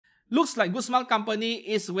Looks like Good Smile Company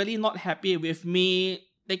is really not happy with me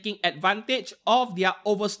taking advantage of their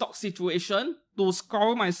overstock situation to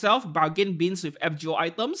score myself bargain bins with FGO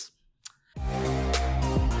items.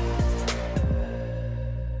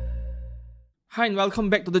 Hi and welcome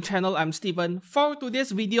back to the channel, I'm Steven. For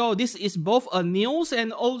today's video, this is both a news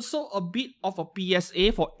and also a bit of a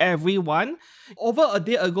PSA for everyone. Over a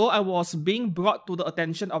day ago, I was being brought to the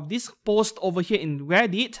attention of this post over here in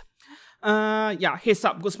Reddit. Heads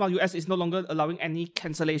up, Good Smile US is no longer allowing any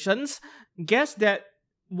cancellations. Guess that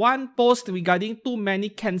one post regarding too many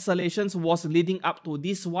cancellations was leading up to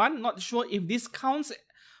this one. Not sure if this counts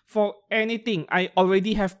for anything. I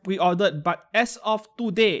already have pre-ordered, but as of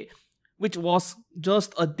today, which was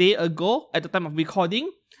just a day ago at the time of recording,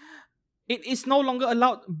 it is no longer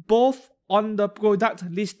allowed both on the product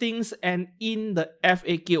listings and in the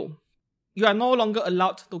FAQ. You are no longer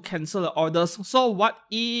allowed to cancel the orders. So what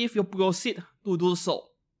if you proceed to do so?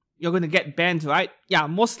 You're going to get banned, right? Yeah,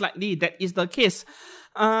 most likely that is the case.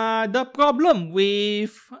 The problem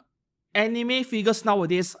with anime figures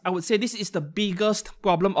nowadays, I would say this is the biggest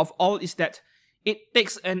problem of all, is that it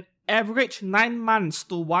takes an average 9 months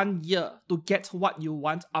to 1 year to get what you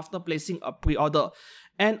want after placing a pre-order.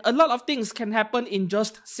 And a lot of things can happen in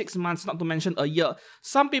just 6 months, not to mention a year.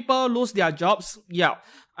 Some people lose their jobs. Yeah,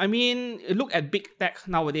 I mean, look at big tech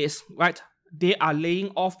nowadays, right? They are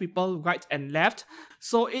laying off people right and left.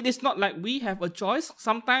 So it is not like we have a choice.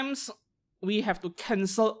 Sometimes we have to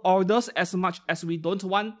cancel orders as much as we don't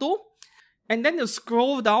want to. And then you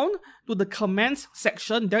scroll down to the comments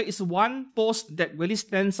section. There is one post that really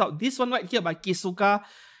stands out. This one right here by Kisuka.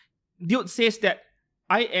 Dude says that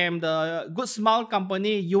I am the Good Smile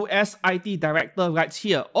Company US IT director right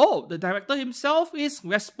here. Oh, the director himself is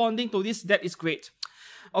responding to this. That is great.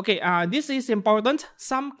 Okay, this is important.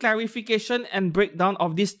 Some clarification and breakdown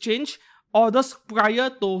of this change. Orders prior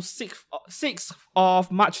to 6th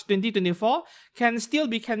of March 2024 can still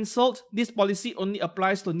be cancelled. This policy only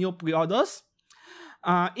applies to new pre-orders.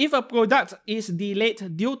 If a product is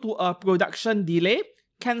delayed due to a production delay,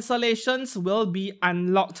 cancellations will be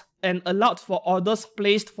unlocked and allowed for orders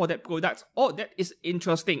placed for that product. Oh, that is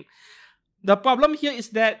interesting. The problem here is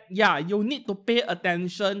that, yeah, you need to pay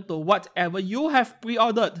attention to whatever you have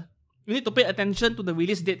pre-ordered. You need to pay attention to the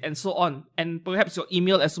release date and so on, and perhaps your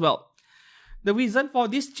email as well. The reason for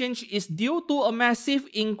this change is due to a massive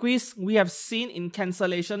increase we have seen in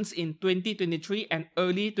cancellations in 2023 and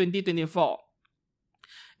early 2024.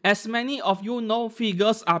 As many of you know,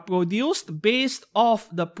 figures are produced based off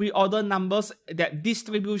the pre-order numbers that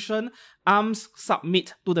distribution arms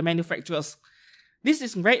submit to the manufacturers. This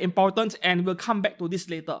is very important and we'll come back to this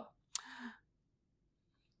later.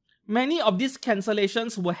 Many of these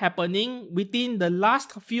cancellations were happening within the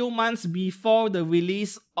last few months before the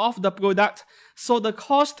release of the product, so the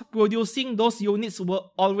cost producing those units were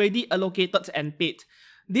already allocated and paid.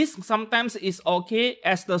 This sometimes is okay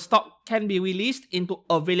as the stock can be released into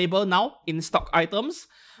available now in stock items,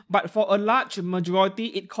 but for a large majority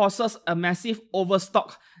it causes a massive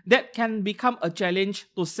overstock that can become a challenge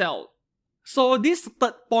to sell. So this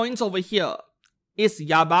third point over here is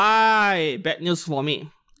yabai, bad news for me.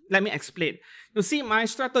 Let me explain. You see, my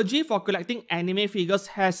strategy for collecting anime figures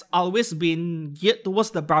has always been geared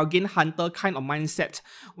towards the bargain hunter kind of mindset,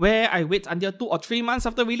 where I wait until 2 or 3 months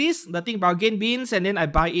after release, the thing bargain bins, and then I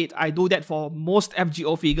buy it. I do that for most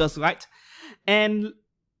FGO figures, right? And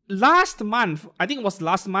last month, I think it was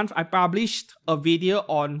last month, I published a video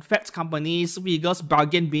on Fate Company's figures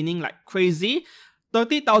bargain binning like crazy.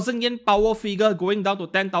 30,000 yen power figure going down to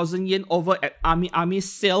 10,000 yen over at Army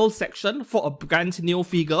sale section for a brand new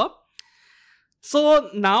figure. So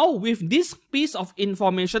now with this piece of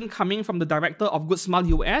information coming from the director of Good Smile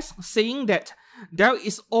US saying that there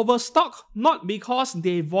is overstock not because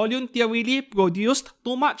they voluntarily produced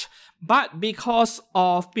too much, but because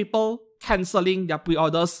of people cancelling their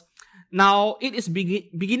pre-orders. Now it is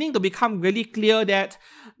beginning to become really clear that,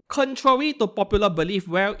 contrary to popular belief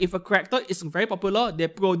where if a character is very popular, they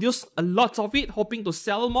produce a lot of it hoping to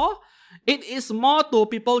sell more, it is more to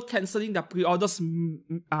people cancelling their pre-orders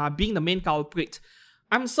being the main culprit.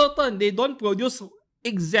 I'm certain they don't produce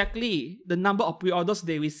exactly the number of pre-orders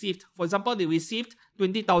they received. For example, they received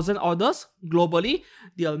 20,000 orders globally.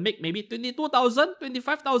 They'll make maybe 22,000,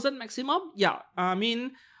 25,000 maximum. Yeah, I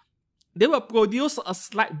mean, they will produce a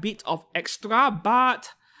slight bit of extra, but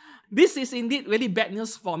this is indeed really bad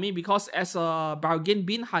news for me because as a bargain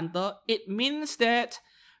bin hunter, it means that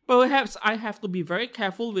perhaps I have to be very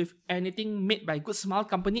careful with anything made by Good Smile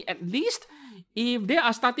Company, at least if they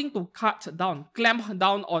are starting to clamp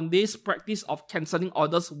down on this practice of cancelling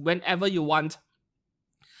orders whenever you want.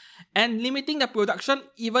 and limiting the production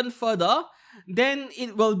even further, then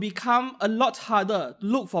it will become a lot harder to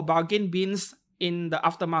look for bargain bins in the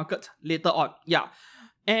aftermarket later on. Yeah.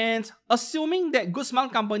 And assuming that Good Smile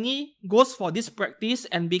Company goes for this practice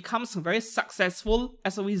and becomes very successful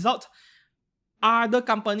as a result, other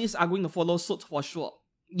companies are going to follow suit for sure.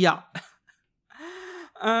 Yeah.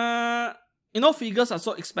 Figures are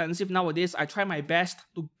so expensive nowadays. I try my best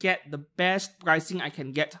to get the best pricing I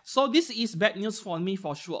can get. So this is bad news for me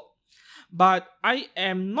for sure. But I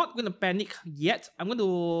am not going to panic yet. I'm going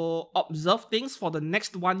to observe things for the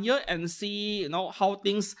next 1 year and see, how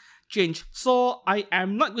things change. So I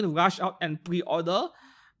am not going to rush out and pre-order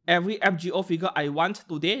every FGO figure I want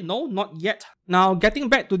today. No, not yet. Now, getting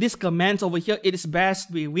back to this comment over here, it is best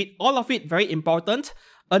we read all of it. Very important.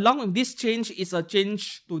 Along with this change is a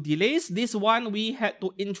change to delays. This one we had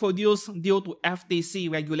to introduce due to FTC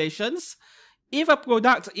regulations. If a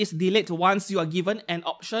product is delayed once, you are given an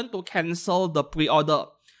option to cancel the pre-order.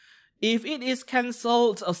 If it is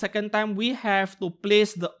cancelled a second time, we have to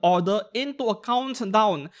place the order into a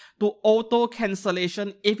countdown to auto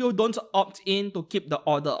cancellation if you don't opt in to keep the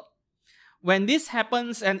order. When this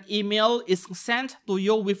happens, an email is sent to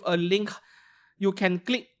you with a link you can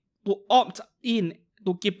click to opt in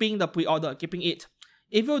to keeping the pre-order, keeping it.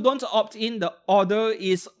 If you don't opt in, the order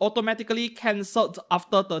is automatically cancelled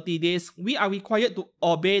after 30 days. We are required to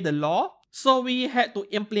obey the law, so we had to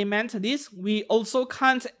implement this. We also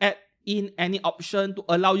can't add in any option to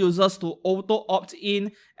allow users to auto opt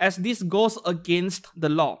in, as this goes against the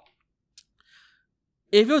law.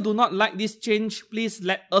 If you do not like this change, please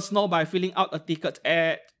let us know by filling out a ticket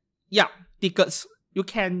at tickets. You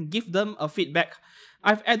can give them a feedback.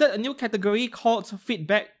 I've added a new category called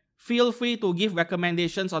feedback. Feel free to give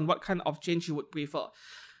recommendations on what kind of change you would prefer.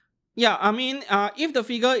 Yeah, I mean, if the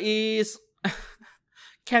figure is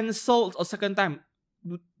cancelled a second time,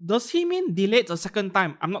 does he mean delayed a second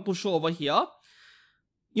time? I'm not too sure over here.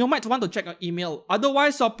 You might want to check your email.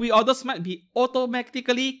 Otherwise, your pre-orders might be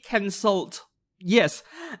automatically cancelled. Yes.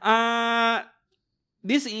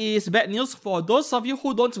 This is bad news for those of you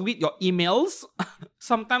who don't read your emails.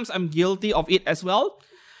 Sometimes I'm guilty of it as well.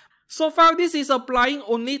 So far, this is applying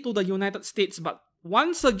only to the United States. But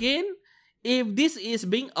once again, if this is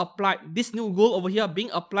being applied, this new rule over here being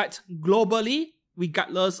applied globally,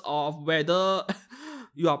 regardless of whether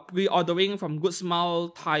you are pre-ordering from Good Smile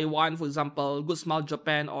Taiwan, for example, Good Smile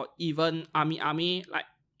Japan, or even Army, like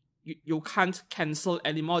you can't cancel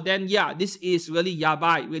anymore, then yeah, this is really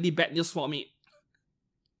yabai, really bad news for me.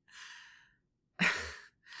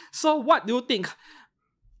 So what do you think?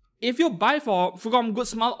 If you buy from Good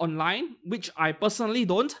Smile online, which I personally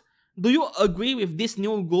don't, do you agree with this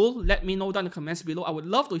new rule? Let me know down in the comments below. I would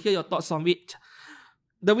love to hear your thoughts on it.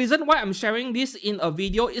 The reason why I'm sharing this in a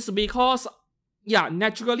video is because,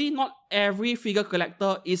 naturally, not every figure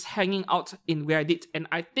collector is hanging out in Reddit. And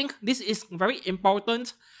I think this is very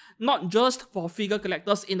important, not just for figure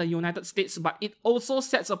collectors in the United States, but it also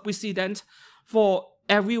sets a precedent for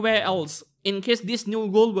everywhere else, in case this new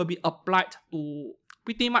rule will be applied to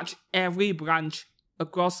pretty much every branch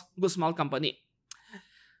across Good Smile Company.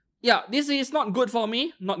 Yeah, this is not good for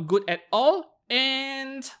me, not good at all.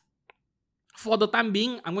 And for the time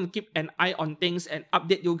being, I'm going to keep an eye on things and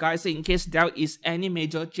update you guys in case there is any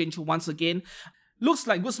major change once again. Looks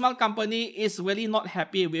like Good Smile Company is really not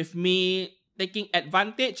happy with me taking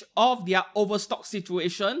advantage of their overstock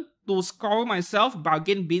situation to score myself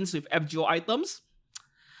bargain bins with FGO items.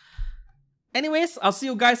 Anyways, I'll see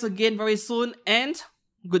you guys again very soon, and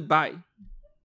goodbye.